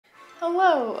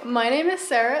Hello, my name is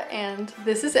Sarah and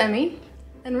this is Emmie.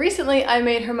 And recently I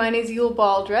made Hermione's Yule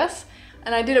ball dress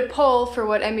and I did a poll for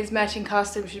what Emmie's matching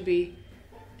costume should be.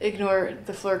 Ignore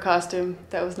the floor costume,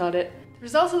 that was not it. The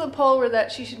results of the poll were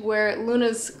that she should wear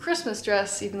Luna's Christmas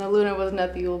dress even though Luna wasn't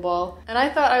at the Yule ball. And I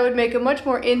thought I would make a much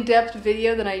more in-depth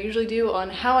video than I usually do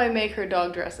on how I make her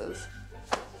dog dresses.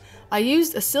 I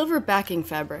used a silver backing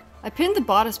fabric. I pinned the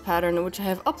bodice pattern, which I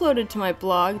have uploaded to my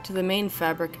blog, to the main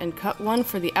fabric and cut one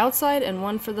for the outside and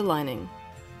one for the lining.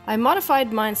 I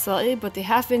modified mine slightly, but the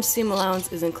half-inch seam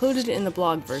allowance is included in the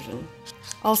blog version.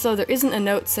 Also, there isn't a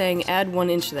note saying add 1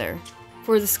 inch there.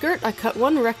 For the skirt, I cut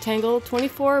one rectangle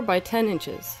 24 by 10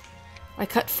 inches. I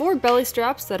cut 4 belly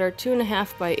straps that are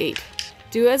 2.5 by 8.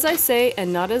 Do as I say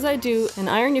and not as I do, and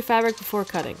iron your fabric before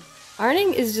cutting.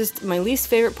 Ironing is just my least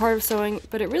favorite part of sewing,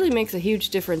 but it really makes a huge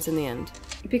difference in the end.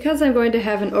 Because I'm going to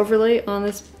have an overlay on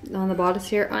the bodice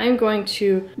here, I'm going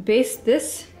to baste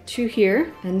this to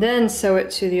here and then sew it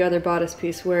to the other bodice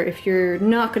piece, where if you're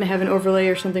not going to have an overlay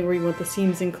or something where you want the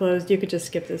seams enclosed, you could just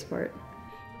skip this part.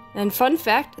 And fun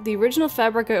fact, the original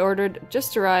fabric I ordered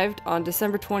just arrived on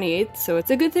December 28th, so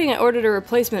it's a good thing I ordered a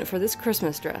replacement for this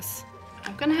Christmas dress.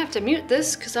 I'm gonna have to mute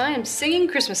this because I am singing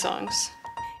Christmas songs.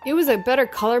 It was a better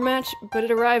color match, but it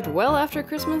arrived well after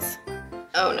Christmas.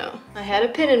 Oh no, I had a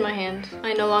pin in my hand.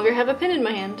 I no longer have a pin in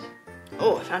my hand.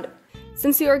 Oh, I found it.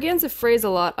 Since the organza frays a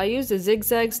lot, I used a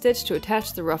zigzag stitch to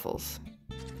attach the ruffles.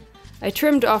 I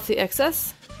trimmed off the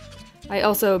excess. I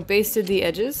also basted the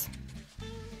edges.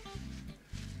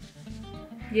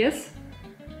 Yes?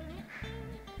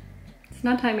 It's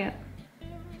not time yet.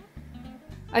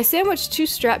 I sandwiched 2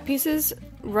 strap pieces,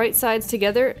 right sides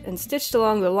together, and stitched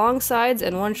along the long sides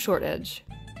and one short edge.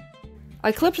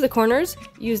 I clipped the corners,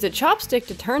 used a chopstick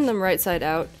to turn them right side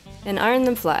out, and ironed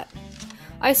them flat.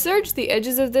 I serged the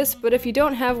edges of this, but if you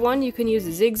don't have one, you can use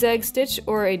a zigzag stitch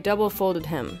or a double folded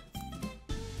hem.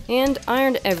 And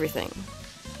ironed everything.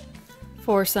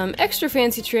 For some extra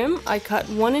fancy trim, I cut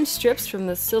 1-inch strips from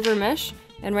the silver mesh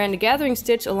and ran a gathering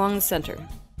stitch along the center.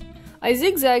 I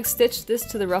zigzag stitched this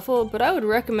to the ruffle, but I would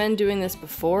recommend doing this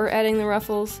before adding the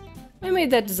ruffles. I made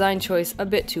that design choice a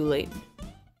bit too late.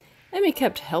 Emmie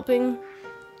kept helping.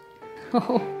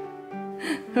 Oh,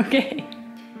 okay.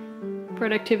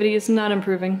 Productivity is not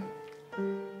improving.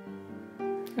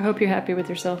 I hope you're happy with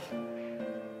yourself.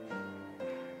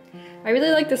 I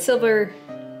really like the silver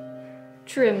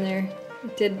trim there.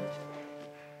 It did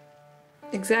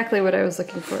exactly what I was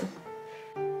looking for.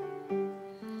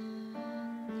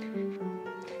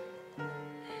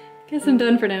 Guess I'm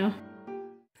done for now.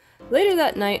 Later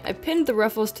that night, I pinned the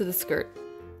ruffles to the skirt.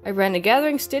 I ran a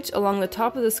gathering stitch along the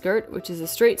top of the skirt, which is a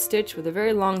straight stitch with a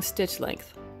very long stitch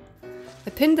length. I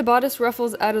pinned the bodice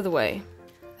ruffles out of the way.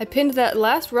 I pinned that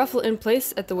last ruffle in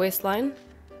place at the waistline.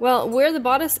 Well, where the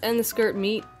bodice and the skirt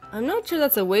meet, I'm not sure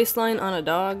that's a waistline on a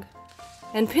dog.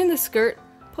 And pinned the skirt,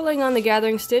 pulling on the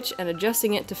gathering stitch and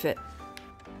adjusting it to fit.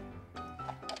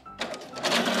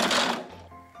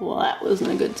 Well, that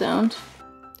wasn't a good sound.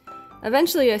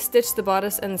 Eventually I stitched the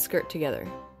bodice and the skirt together.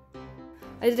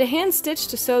 I did a hand stitch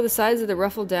to sew the sides of the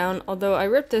ruffle down, although I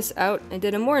ripped this out and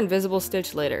did a more invisible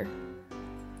stitch later.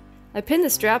 I pinned the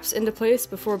straps into place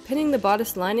before pinning the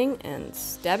bodice lining and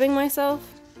stabbing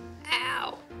myself.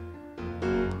 Ow!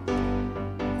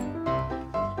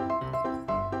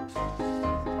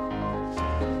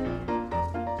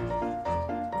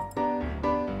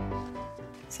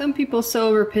 Some people sew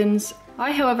over pins.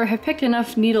 I, however, have picked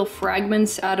enough needle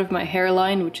fragments out of my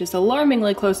hairline, which is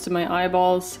alarmingly close to my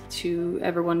eyeballs, to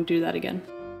ever want to do that again.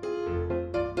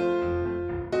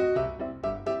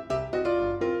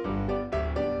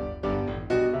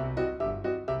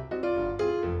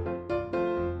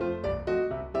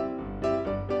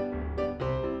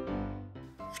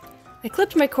 I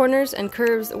clipped my corners and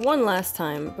curves one last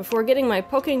time before getting my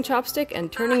poking chopstick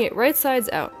and turning it right sides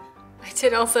out. I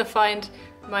did also find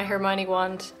my Hermione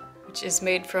wand, which is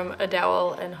made from a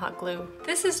dowel and hot glue.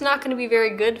 This is not going to be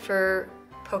very good for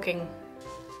poking,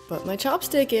 but my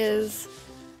chopstick is.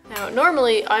 Now,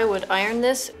 normally I would iron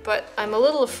this, but I'm a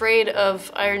little afraid of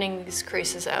ironing these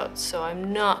creases out, so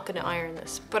I'm not going to iron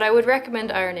this, but I would recommend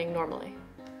ironing normally.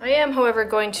 I am, however,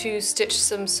 going to stitch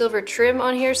some silver trim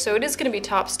on here, so it is going to be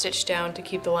top stitched down to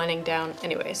keep the lining down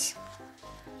anyways.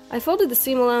 I folded the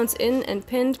seam allowance in and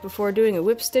pinned before doing a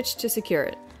whip stitch to secure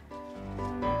it.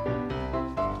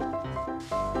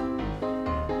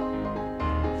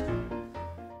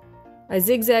 I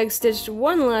zigzag stitched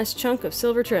one last chunk of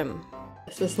silver trim.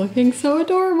 This is looking so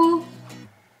adorable!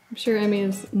 I'm sure Emmie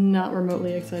is not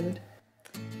remotely excited.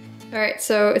 Alright,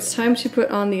 so it's time to put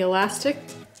on the elastic.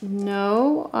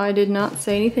 No, I did not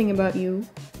say anything about you.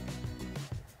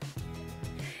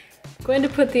 Going to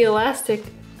put the elastic.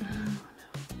 Oh, no.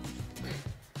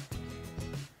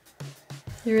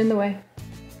 You're in the way.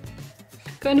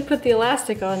 Going to put the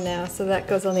elastic on now, so that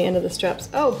goes on the end of the straps.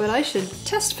 Oh, but I should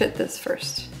test fit this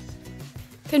first.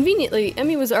 Conveniently,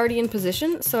 Emmie was already in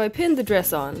position, so I pinned the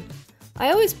dress on.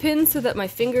 I always pin so that my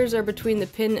fingers are between the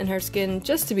pin and her skin,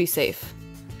 just to be safe.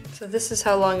 So this is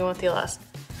how long I want the elastic.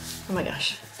 Oh my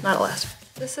gosh, not elastic.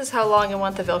 This is how long I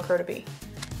want the Velcro to be.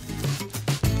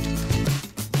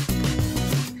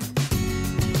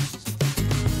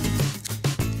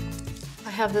 I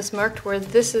have this marked where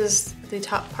this is the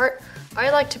top part. I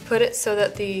like to put it so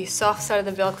that the soft side of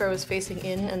the Velcro is facing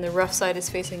in and the rough side is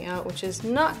facing out, which is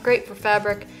not great for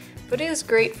fabric, but is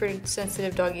great for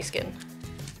sensitive doggy skin.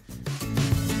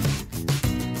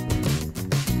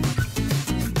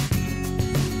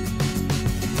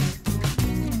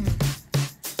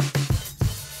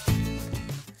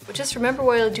 But just remember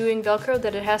while doing Velcro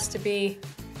that it has to be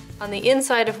on the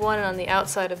inside of one and on the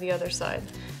outside of the other side.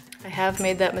 I have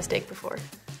made that mistake before.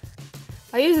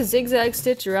 I use a zigzag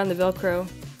stitch around the Velcro.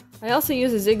 I also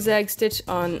use a zigzag stitch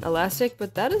on elastic,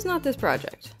 but that is not this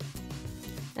project.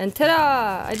 And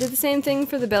ta-da! I did the same thing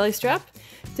for the belly strap.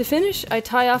 To finish, I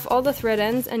tie off all the thread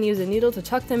ends and use a needle to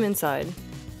tuck them inside.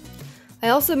 I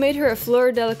also made her a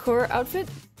Fleur Delacour outfit.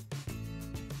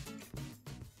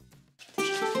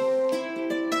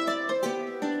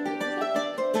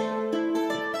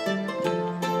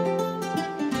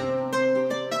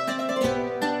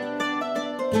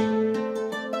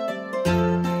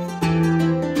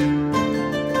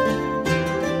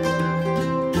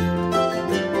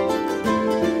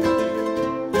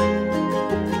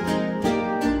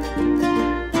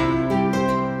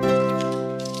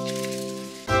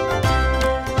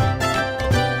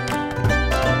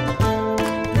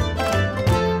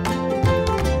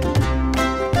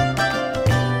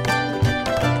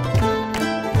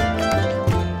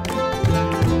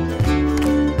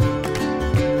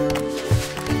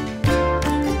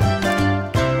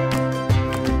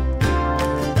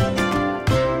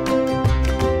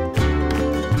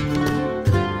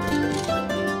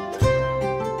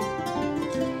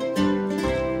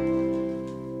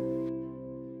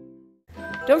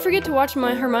 Don't forget to watch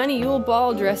my Hermione Yule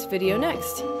ball dress video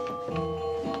next.